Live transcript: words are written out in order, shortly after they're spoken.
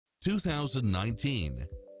2019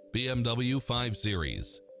 BMW 5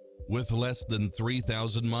 Series. With less than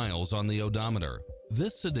 3,000 miles on the odometer,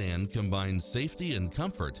 this sedan combines safety and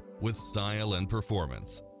comfort with style and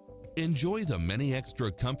performance. Enjoy the many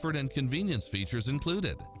extra comfort and convenience features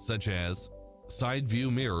included, such as side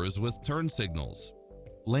view mirrors with turn signals,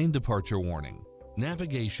 lane departure warning,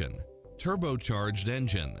 navigation, turbocharged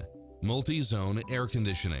engine, multi-zone air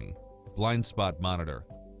conditioning, blind spot monitor,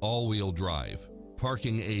 all-wheel drive,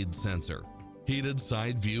 parking aid sensor, heated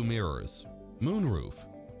side view mirrors, moonroof,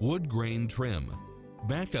 wood grain trim,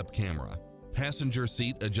 backup camera, passenger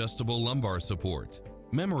seat adjustable lumbar support,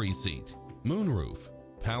 memory seat, moonroof,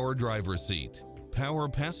 power driver seat, power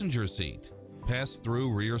passenger seat,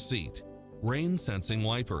 pass-through rear seat, rain sensing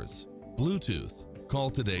wipers, Bluetooth.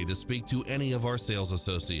 Call today to speak to any of our sales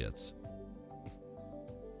associates.